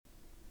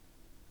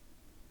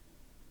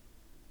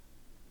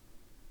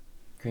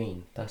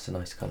Green, that's a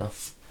nice colour.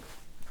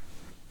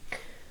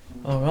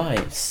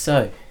 Alright,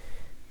 so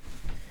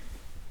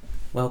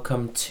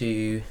welcome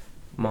to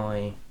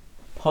my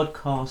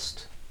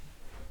podcast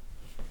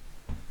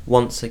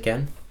once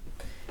again.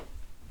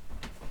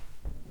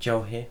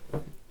 Joel here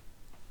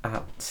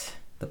at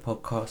the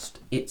podcast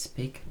It's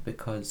Big,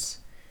 because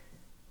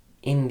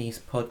in these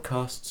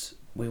podcasts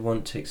we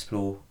want to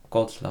explore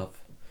God's love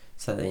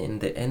so that in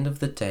the end of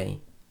the day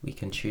we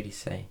can truly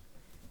say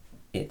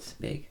it's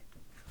big.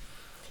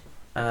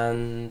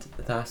 And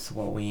that's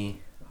what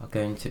we are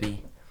going to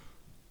be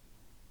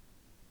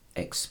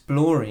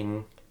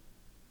exploring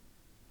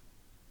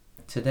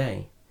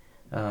today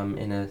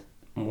in a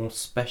more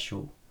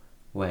special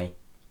way.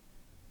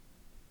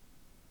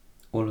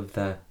 All of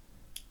the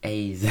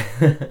A's.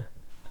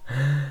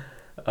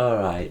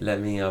 Alright, let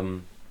me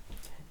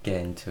get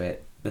into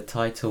it. The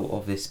title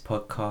of this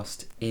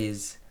podcast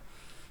is,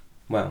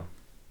 well,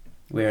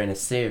 we're in a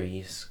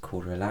series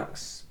called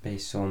Relax,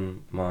 based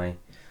on my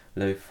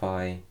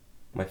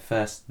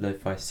first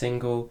lo-fi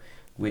single,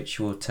 which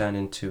will turn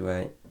into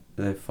a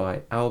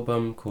lo-fi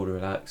album called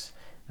Relax.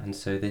 And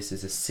so this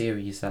is a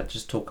series that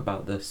just talk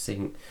about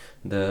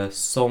the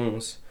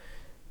songs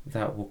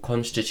that will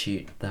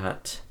constitute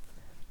that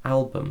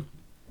album.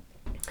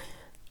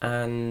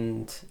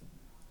 And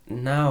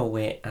now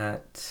we're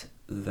at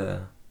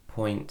the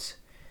point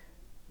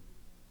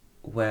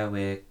where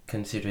we're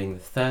considering the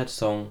third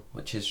song,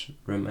 which is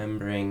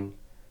Remembering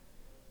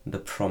the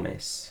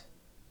Promise.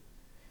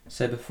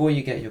 So before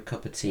you get your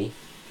cup of tea,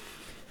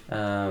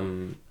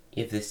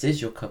 if this is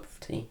your cup of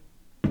tea,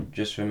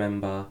 just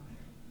remember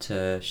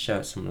to show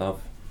it some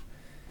love,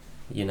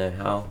 you know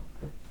how.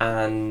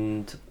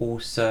 And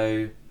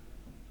also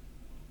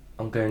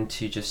I'm going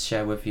to just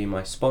share with you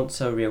my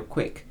sponsor real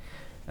quick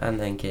and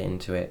then get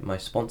into it. My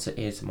sponsor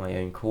is my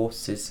own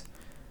courses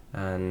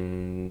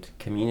and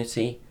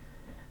community.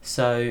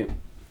 So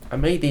I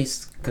made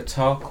these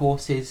guitar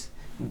courses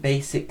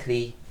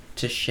basically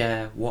to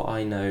share what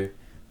I know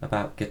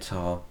about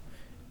guitar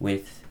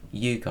with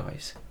you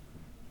guys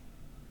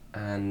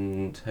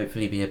and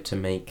hopefully be able to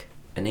make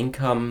an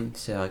income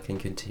so I can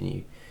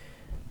continue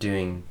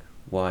doing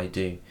what I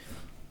do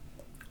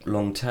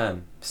long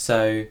term.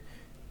 So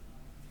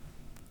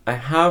I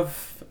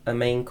have a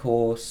main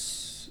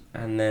course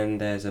and then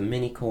there's a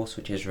mini course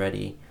which is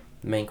ready.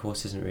 The main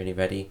course isn't really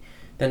ready.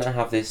 Then I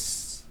have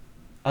this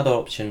other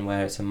option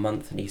where it's a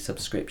monthly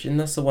subscription.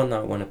 That's the one that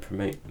I want to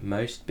promote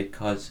most,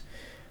 because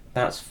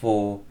that's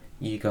for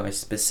you guys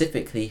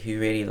specifically who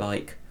really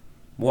like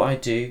what I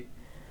do,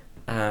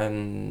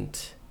 and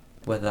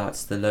whether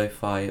that's the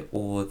lo-fi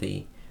or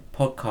the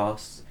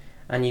podcasts,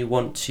 and you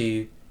want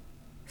to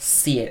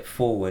see it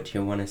forward,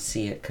 you want to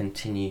see it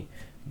continue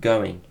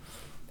going.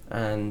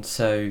 And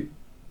so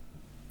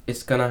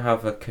it's gonna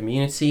have a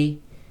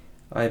community.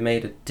 I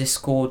made a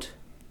Discord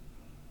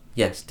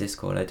I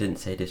didn't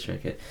say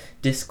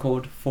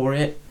Discord for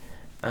it,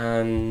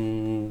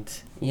 and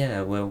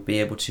yeah, we'll be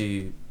able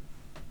to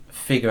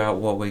figure out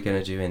what we're going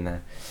to do in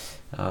there.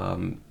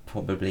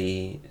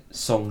 Probably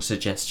song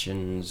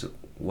suggestions,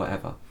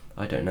 whatever,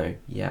 I don't know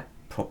yet,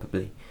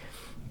 probably,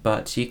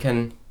 but you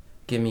can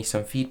give me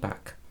some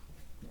feedback.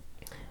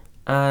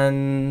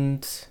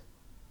 And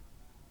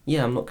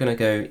yeah, I'm not going to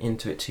go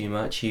into it too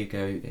much. You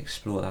go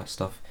explore that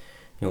stuff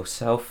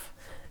yourself,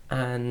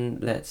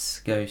 and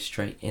let's go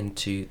straight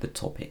into the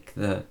topic.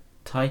 The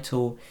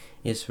title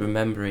is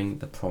Remembering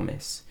the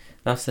Promise.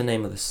 That's the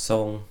name of the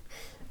song.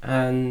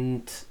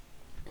 And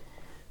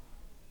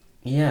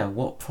yeah,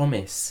 what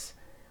promise?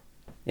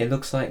 It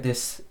looks like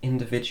this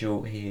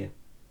individual here,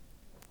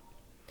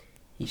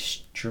 he's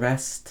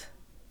stressed,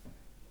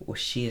 or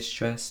she is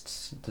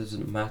stressed. It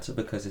doesn't matter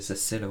because it's a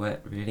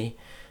silhouette really.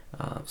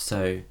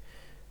 So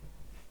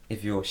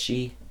if you're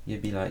she,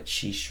 you'd be like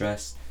she's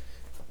stressed.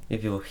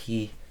 If you're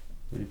he,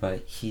 you'd be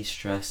like he's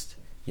stressed.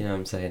 You know what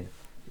I'm saying?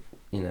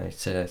 You know,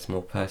 so it's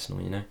more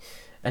personal, you know.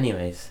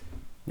 Anyways,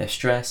 they're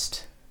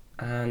stressed,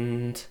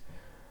 and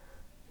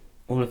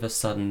all of a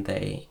sudden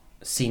they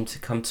seem to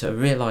come to a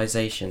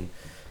realization.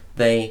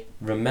 They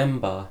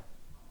remember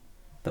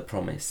the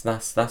promise.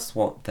 That's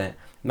what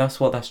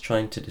that's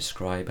trying to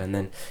describe. And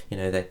then, you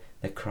know,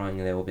 they're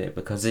crying a little bit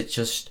because it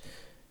just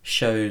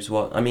shows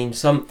what I mean.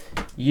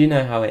 You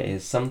know how it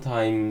is.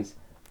 Sometimes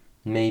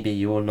maybe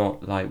you're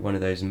not like one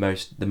of those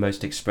the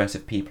most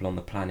expressive people on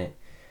the planet,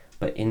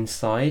 but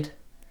inside,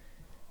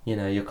 you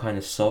know, you're kind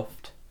of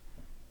soft.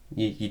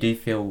 You do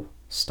feel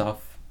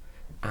stuff,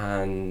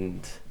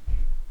 and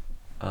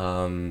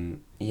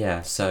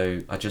yeah, so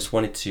I just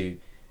wanted to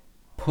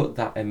put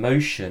that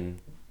emotion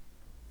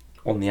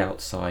on the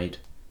outside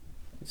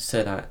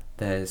so that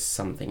there's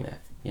something there,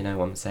 you know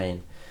what I'm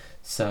saying?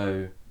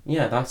 So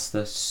yeah, that's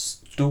the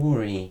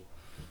story.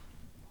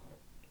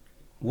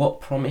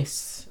 What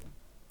promise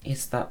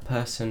is that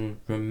person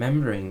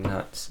remembering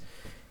that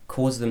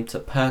caused them to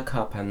perk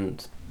up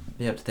and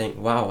be able to think,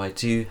 wow, I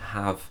do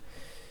have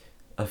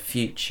a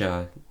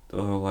future,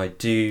 or I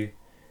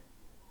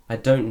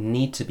don't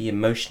need to be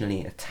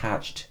emotionally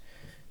attached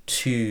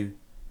to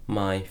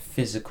my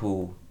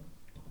physical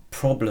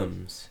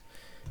problems.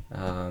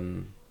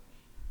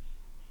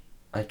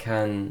 I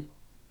can,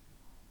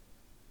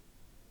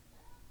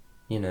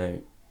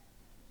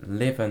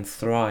 live and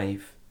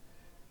thrive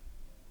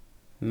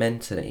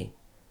mentally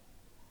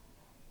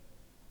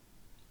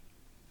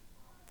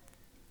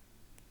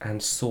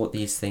and sort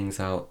these things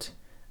out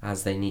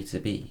as they need to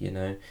be.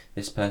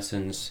 This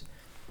person's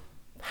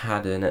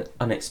had an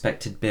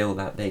unexpected bill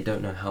that they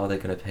don't know how they're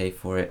going to pay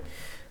for it,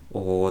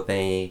 or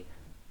they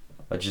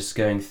are just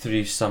going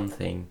through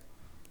something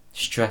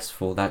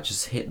stressful that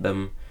just hit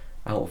them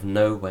out of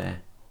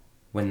nowhere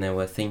when they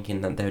were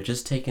thinking that they were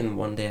just taking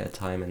one day at a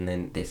time, and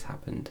then this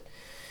happened.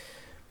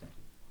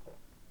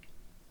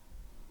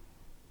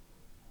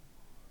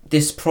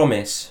 This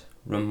promise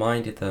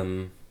reminded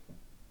them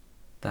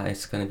that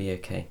it's going to be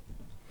okay.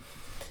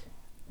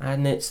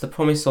 And it's the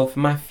promise of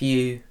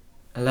Matthew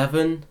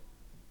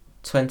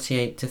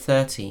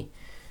 11:28-30.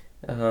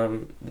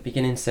 The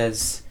beginning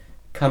says,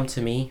 "Come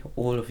to me,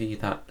 all of you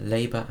that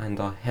labour and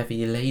are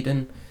heavy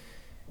laden,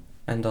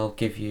 and I'll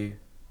give you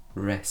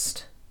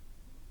rest."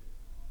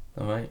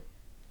 Alright?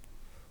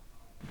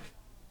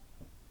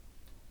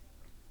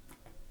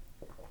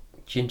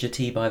 Ginger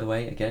tea, by the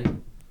way,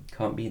 again,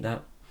 can't beat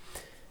that.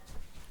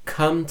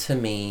 Come to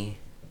me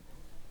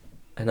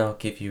and I'll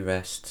give you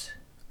rest.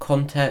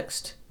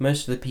 Context,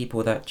 most of the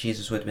people that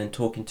Jesus would have been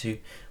talking to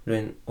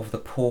were of the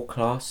poor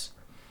class.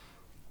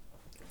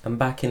 And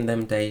back in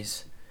them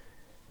days,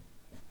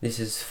 this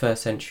is 1st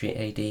century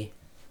AD,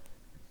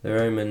 the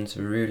Romans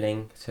were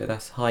ruling, so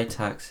that's high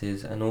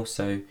taxes, and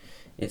also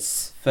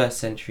it's 1st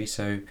century,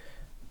 so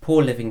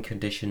poor living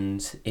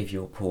conditions if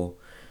you're poor.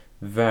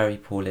 Very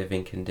poor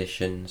living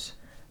conditions.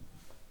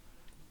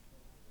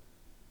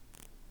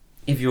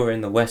 If you're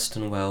in the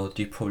Western world,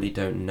 you probably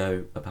don't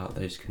know about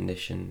those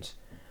conditions.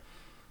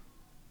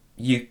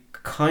 You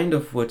kind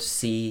of would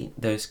see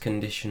those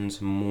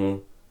conditions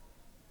more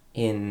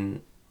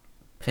in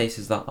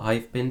places that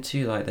I've been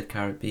to, like the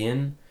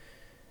Caribbean.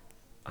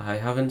 I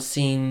haven't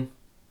seen...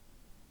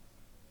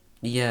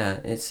 you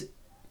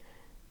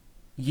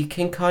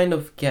can kind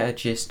of get a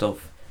gist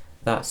of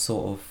that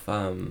sort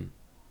of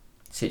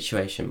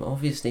situation. But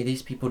obviously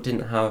these people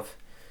didn't have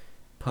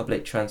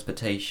public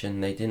transportation,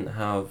 they didn't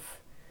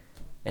have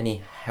any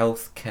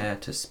health care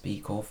to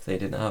speak of, they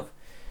didn't have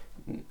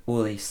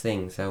all these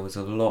things. There was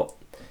a lot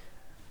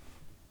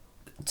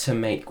to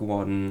make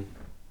one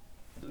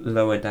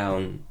lower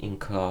down in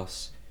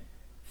class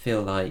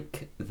feel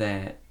like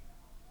they're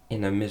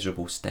in a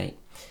miserable state.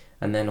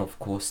 And then of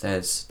course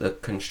there's the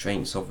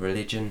constraints of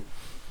religion,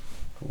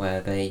 where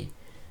they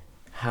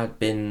had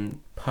been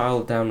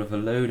piled down with a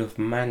load of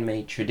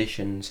man-made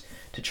traditions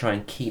to try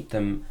and keep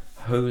them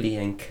holy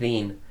and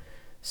clean,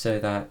 so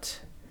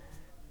that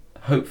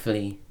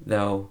hopefully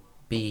they'll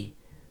be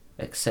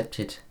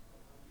accepted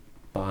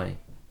by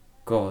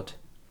God.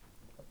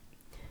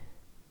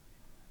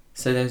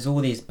 So there's all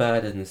these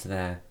burdens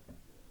there,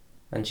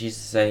 and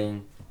Jesus is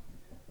saying,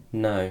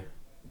 no,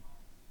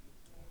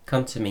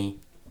 come to me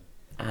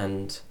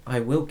and I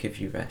will give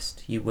you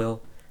rest. You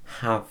will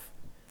have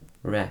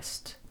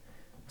rest.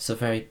 It's a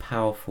very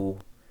powerful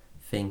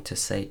thing to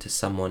say to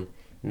someone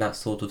in that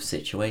sort of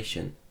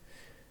situation.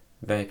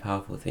 Very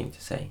powerful thing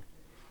to say.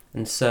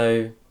 And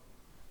so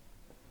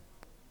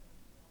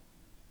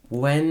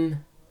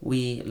when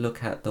we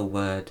look at the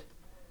word,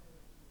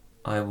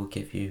 I will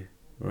give you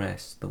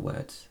rest, the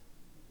words,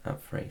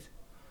 that phrase,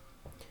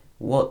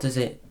 what does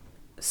it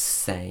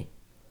say?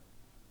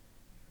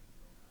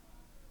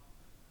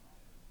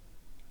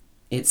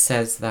 It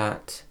says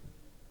that,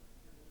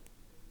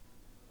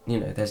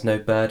 there's no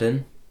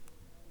burden.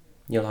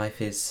 Your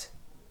life is,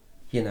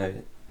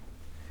 you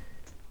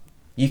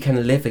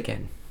can live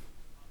again.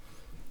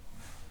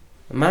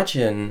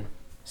 Imagine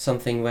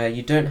something where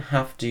you don't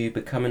have to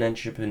become an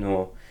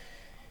entrepreneur,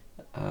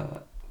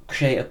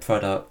 create a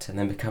product and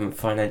then become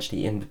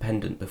financially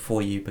independent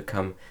before you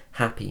become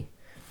happy.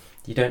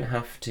 You don't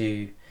have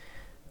to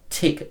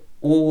tick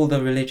all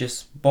the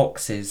religious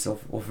boxes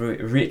of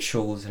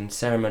rituals and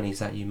ceremonies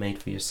that you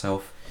made for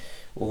yourself,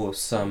 or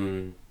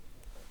some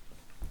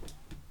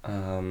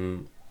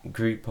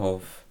group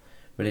of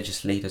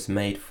religious leaders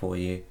made for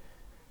you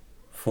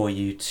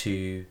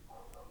to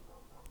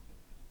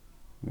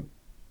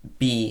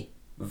be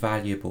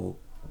valuable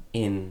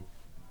in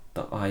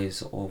the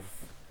eyes of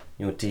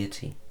your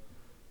deity.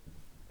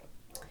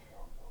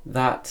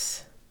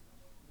 That's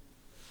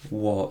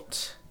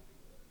what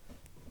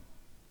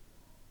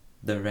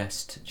the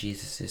rest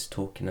Jesus is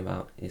talking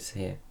about is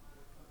here.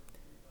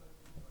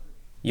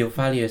 Your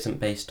value isn't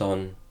based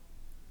on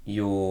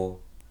your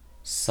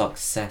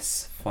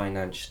success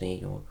financially,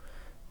 your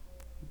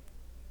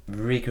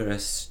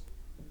rigorous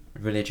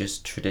religious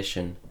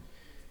tradition,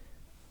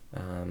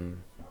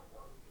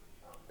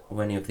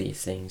 or any of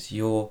these things.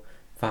 Your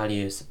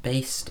value is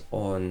based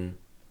on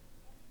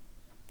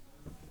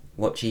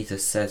what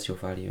Jesus says your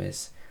value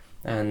is,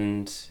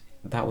 and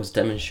that was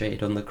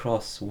demonstrated on the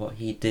cross. What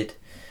he did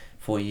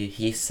for you,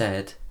 he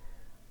said,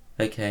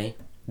 okay,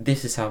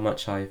 this is how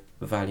much I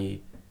value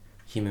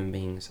human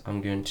beings.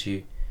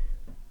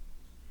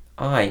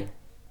 I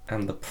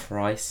am the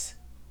price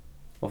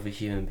of a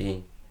human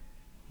being.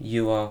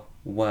 You are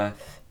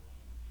worth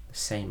the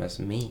same as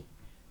me.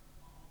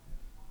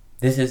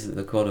 This is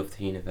the God of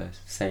the universe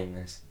saying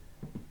this.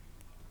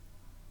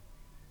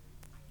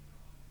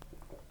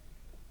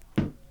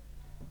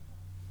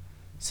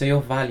 So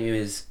your value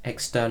is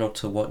external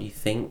to what you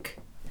think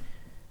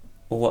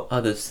or what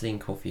others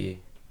think of you.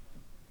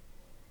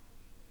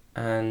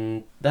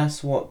 And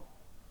that's what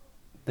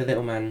the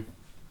little man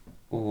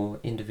or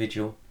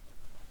individual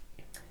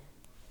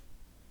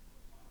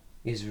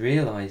is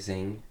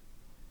realizing.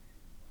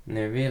 And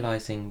they're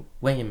realizing,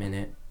 wait a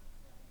minute,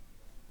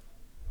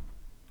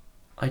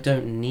 I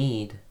don't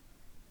need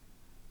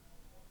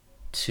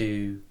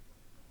to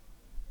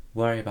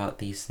worry about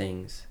these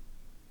things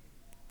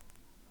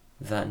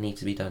that need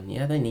to be done.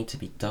 Yeah, they need to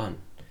be done.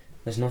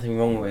 There's nothing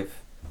wrong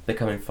with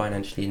becoming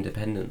financially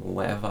independent or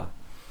whatever.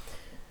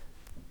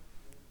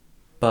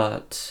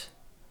 But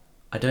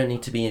I don't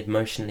need to be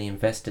emotionally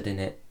invested in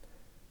it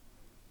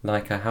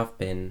like I have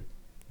been,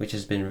 which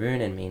has been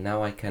ruining me.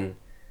 Now I can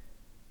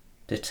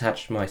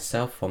detach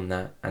myself from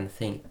that and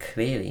think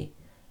clearly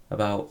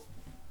about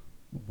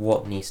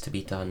what needs to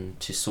be done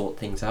to sort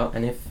things out.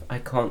 And if I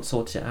can't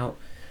sort it out,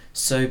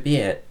 so be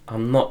it.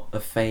 I'm not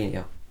a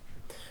failure.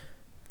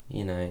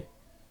 You know,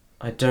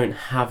 I don't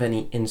have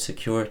any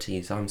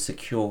insecurities. I'm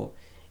secure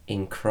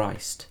in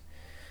Christ.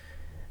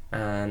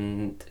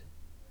 And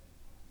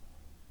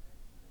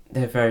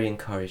they're very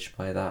encouraged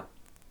by that.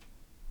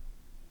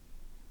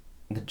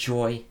 The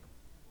joy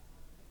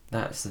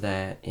that's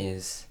there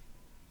is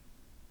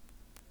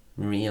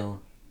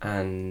real,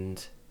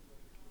 and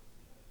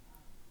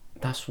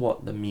that's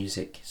what the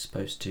music is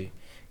supposed to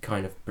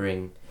kind of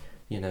bring,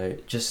 you know,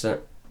 just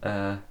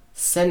a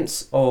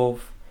sense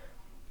of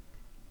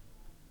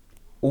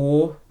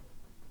awe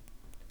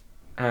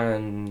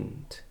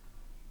and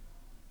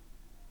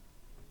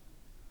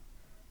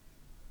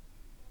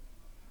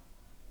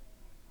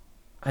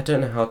I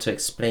don't know how to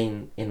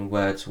explain in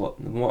words what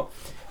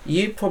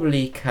you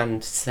probably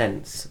can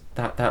sense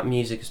that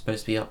music is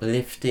supposed to be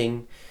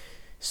uplifting,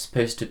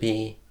 supposed to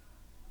be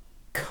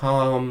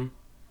calm,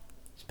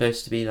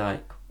 supposed to be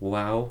like,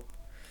 wow.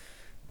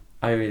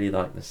 I really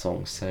like the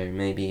song, so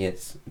maybe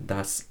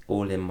that's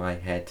all in my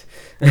head.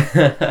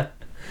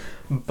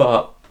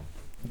 But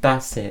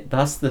that's it.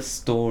 That's the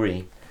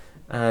story.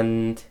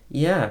 And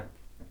yeah,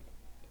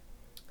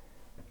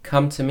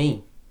 come to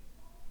me.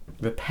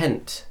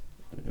 Repent.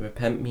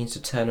 Repent means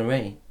to turn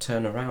away,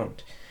 turn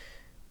around.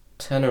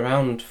 Turn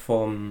around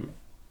from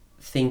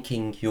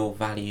thinking your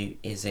value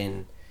is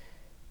in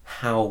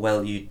how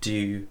well you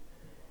do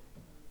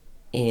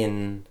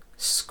in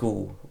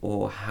school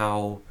or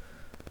how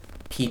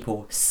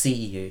people see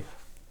you.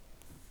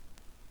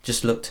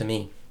 Just look to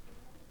me.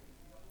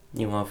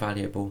 You are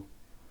valuable,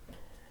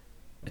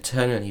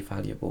 eternally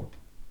valuable,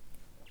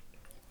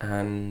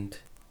 and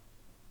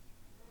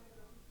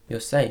you're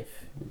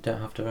safe. You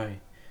don't have to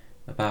worry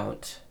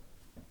about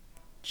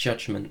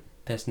judgment.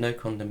 There's no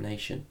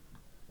condemnation.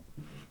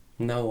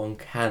 No one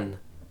can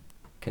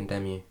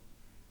condemn you.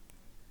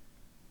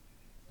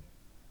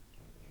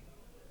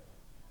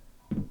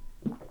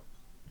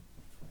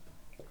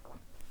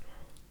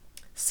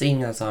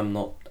 Seeing as I'm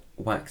not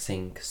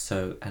waxing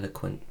so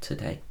eloquent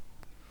today,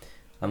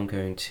 I'm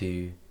going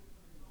to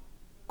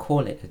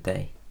call it a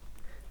day.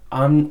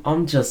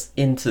 I'm just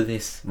into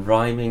this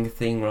rhyming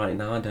thing right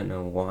now. I don't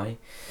know why.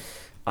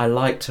 I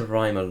like to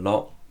rhyme a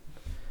lot,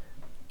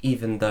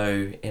 even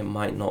though it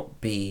might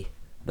not be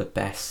the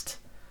best,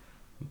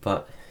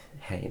 but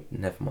hey,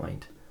 never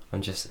mind.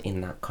 I'm just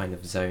in that kind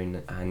of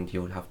zone and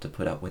you'll have to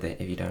put up with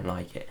it if you don't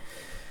like it.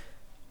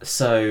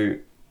 So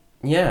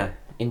yeah,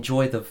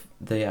 enjoy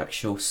the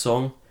actual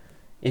song.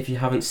 If you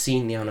haven't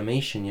seen the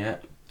animation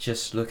yet,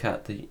 just look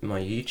at my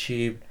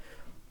YouTube.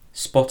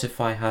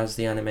 Spotify has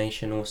the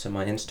animation, also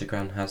my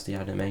Instagram has the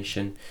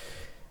animation,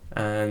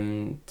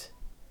 and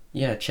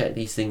yeah, check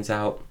these things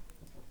out.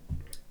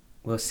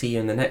 We'll see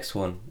you in the next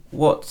one.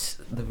 What's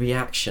the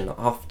reaction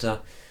after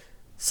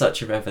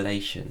such a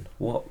revelation?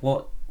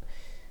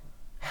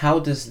 How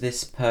does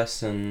this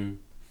person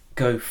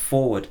go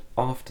forward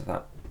after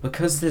that?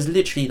 Because there's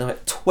literally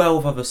like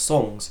 12 other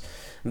songs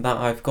that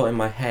I've got in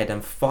my head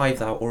and 5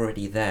 that are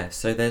already there.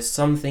 So there's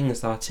some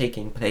things that are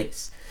taking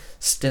place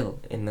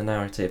still in the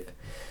narrative.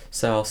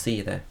 So I'll see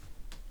you there.